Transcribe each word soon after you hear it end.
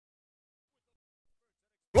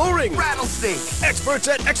Exploring. Rattlesnake. Experts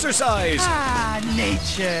at exercise.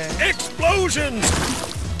 Nature. Explosions.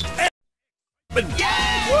 Yeah!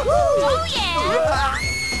 Oh, yeah!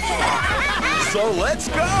 So let's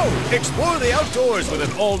go! Explore the outdoors with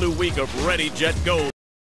an all-new week of Ready, Jet, Go.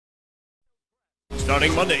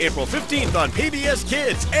 Starting Monday, April 15th on PBS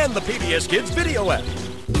Kids and the PBS Kids video app.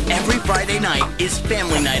 Every Friday night is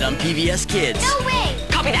Family Night on PBS Kids. No way!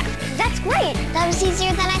 Copy that. That's great. That was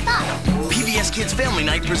easier than I thought. PBS Kids Family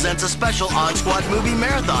Night presents a special Odd Squad movie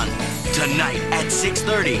marathon. Tonight at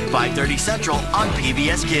 6:30, 5:30 Central on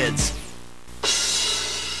PBS Kids.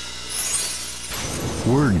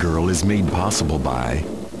 Word Girl is made possible by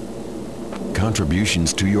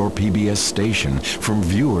contributions to your PBS station from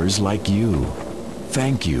viewers like you.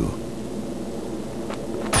 Thank you.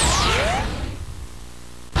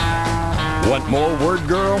 Want more Word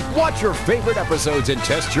Girl? Watch your favorite episodes and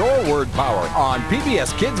test your word power on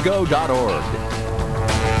pbskidsgo.org.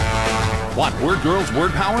 Want Word Girl's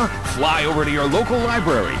word power? Fly over to your local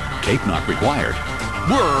library. Cape not required.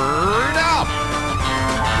 Word up!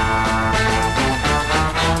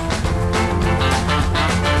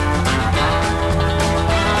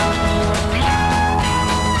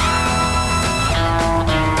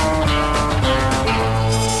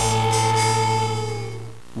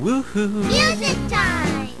 Woohoo! Music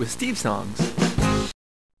time! With Steve songs.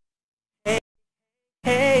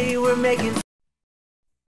 Hey, we're making.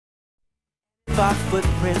 If our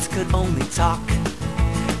footprints could only talk,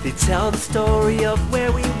 they tell the story of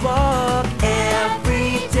where we walk.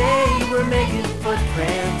 Every day we're making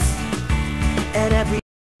footprints, and every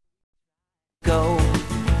go,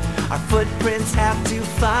 our footprints have to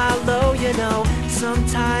follow, you know.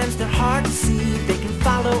 Sometimes they're hard to see, they can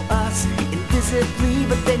follow us invisibly,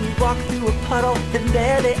 but then you walk through a puddle and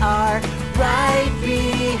there they are, right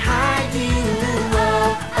behind you.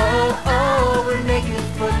 Oh, oh, oh, we're making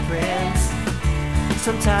footprints.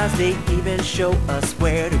 Sometimes they even show us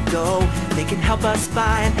where to go. They can help us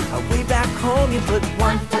find our way back home. You put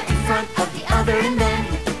one foot in front of the other and then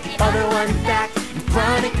you put the other one back in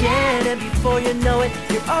front again, and before you know it,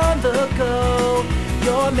 you're on the go.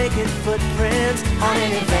 You're making footprints on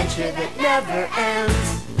an adventure that never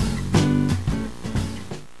ends.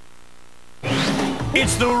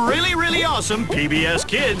 It's the really, really awesome PBS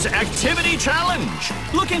Kids Activity Challenge.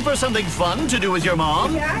 Looking for something fun to do with your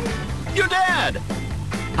mom? Your dad?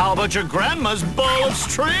 How about your grandma's ball of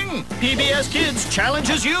string? PBS Kids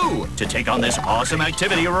challenges you to take on this awesome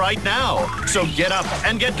activity right now. So get up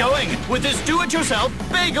and get going with this do-it-yourself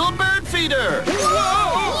bagel bird feeder.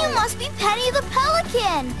 Whoa! You must be Penny the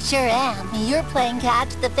Pelican. Sure am. You're playing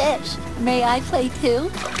catch the fish. May I play too?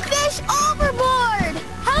 Fish overboard!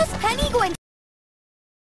 How's Penny going to...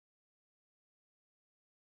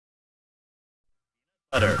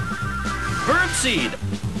 Butter, birdseed,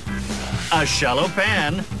 a shallow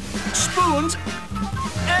pan, spoons,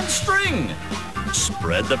 and string.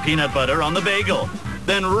 Spread the peanut butter on the bagel.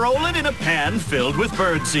 Then roll it in a pan filled with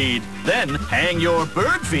birdseed. Then hang your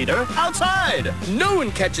bird feeder outside. No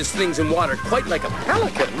one catches things in water quite like a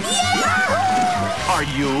pelican. Yeah! Are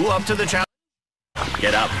you up to the challenge?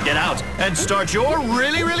 Get up, get out, and start your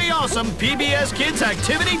really, really awesome PBS Kids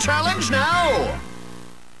Activity Challenge now.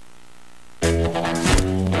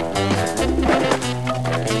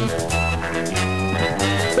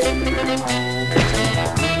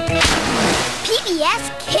 PBS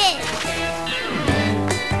Kids.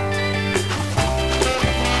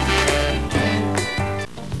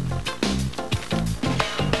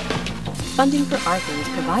 Funding for Arthur is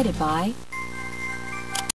provided by...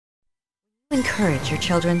 Encourage your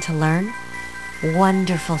children to learn,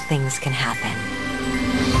 wonderful things can happen.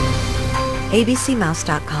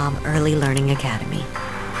 ABCmouse.com Early Learning Academy,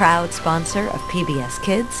 proud sponsor of PBS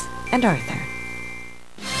Kids and Arthur.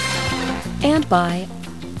 And by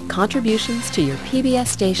contributions to your PBS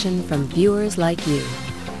station from viewers like you.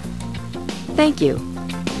 Thank you.